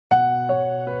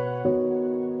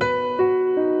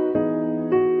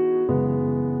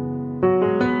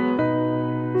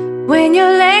when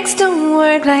your legs don't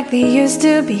work like they used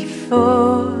to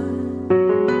before,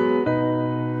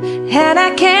 and I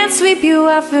can't sweep you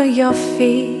off of your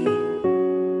feet.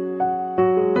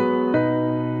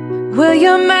 Will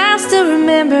your mouth still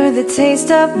remember the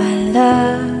taste of my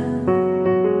love?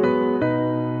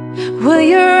 Will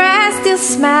your eyes still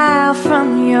smile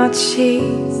from your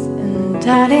cheeks? And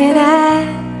darling, I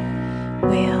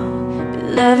will be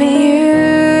loving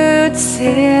you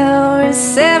till we're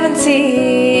 70.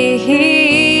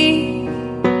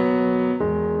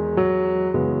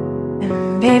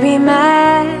 And baby,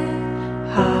 my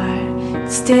heart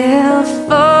still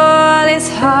falls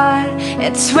hard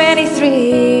at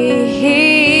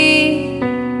 23.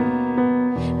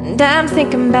 And I'm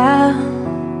thinking about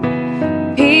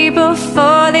people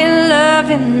fall in love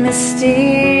in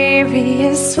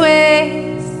mysterious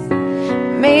ways.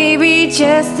 Maybe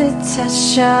just a touch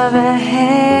of a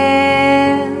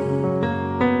hand.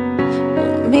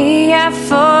 Me, I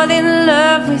fall in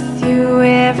love with you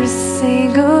every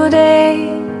single day.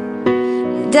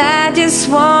 And I just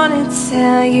wanna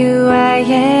tell you I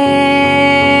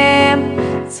am.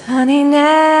 So honey,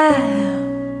 now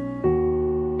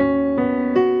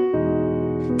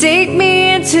take me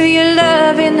into your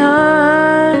loving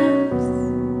arms.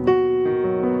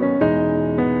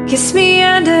 Kiss me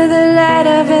under the light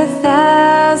of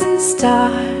 1,000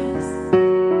 stars.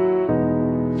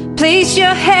 Place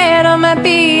your head on my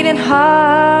beating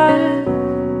heart.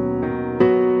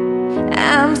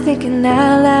 I'm thinking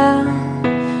out loud,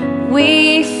 we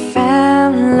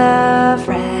found love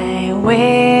right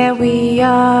where we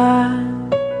are.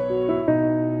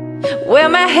 Well,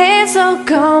 my head's all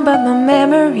gone, but my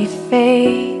memory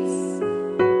fades,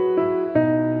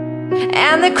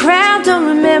 and the crowd don't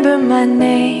remember my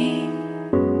name.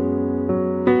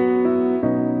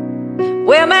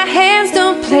 Well, my hands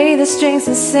don't play the strings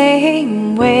the same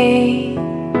way.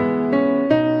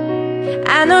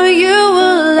 I know you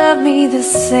will love me the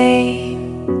same,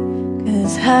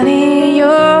 'cause honey,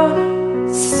 your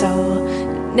soul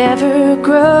never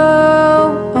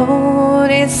grows old.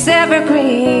 It's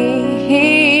evergreen.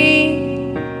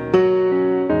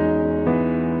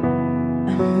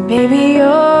 Baby,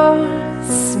 your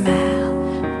smile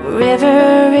forever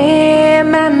in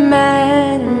my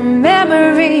mind,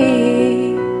 memory.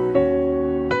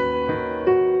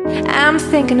 I'm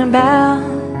thinking about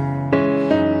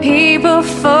people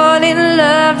fall in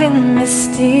love in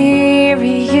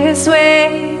mysterious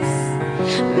ways.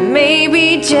 Maybe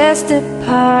just a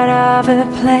part of a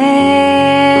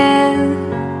plan.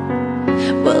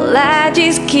 Well, I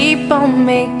just keep on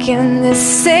making the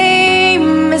same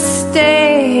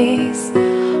mistakes,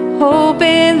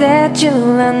 hoping that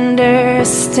you'll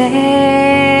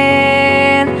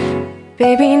understand.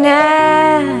 Baby,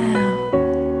 now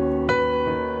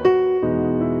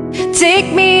take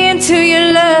me into your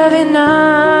loving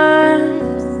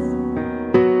arms.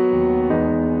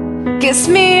 Kiss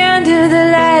me under the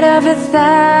light of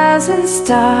 1,000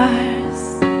 stars.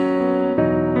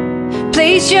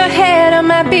 Place your head on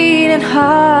my beating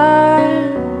heart.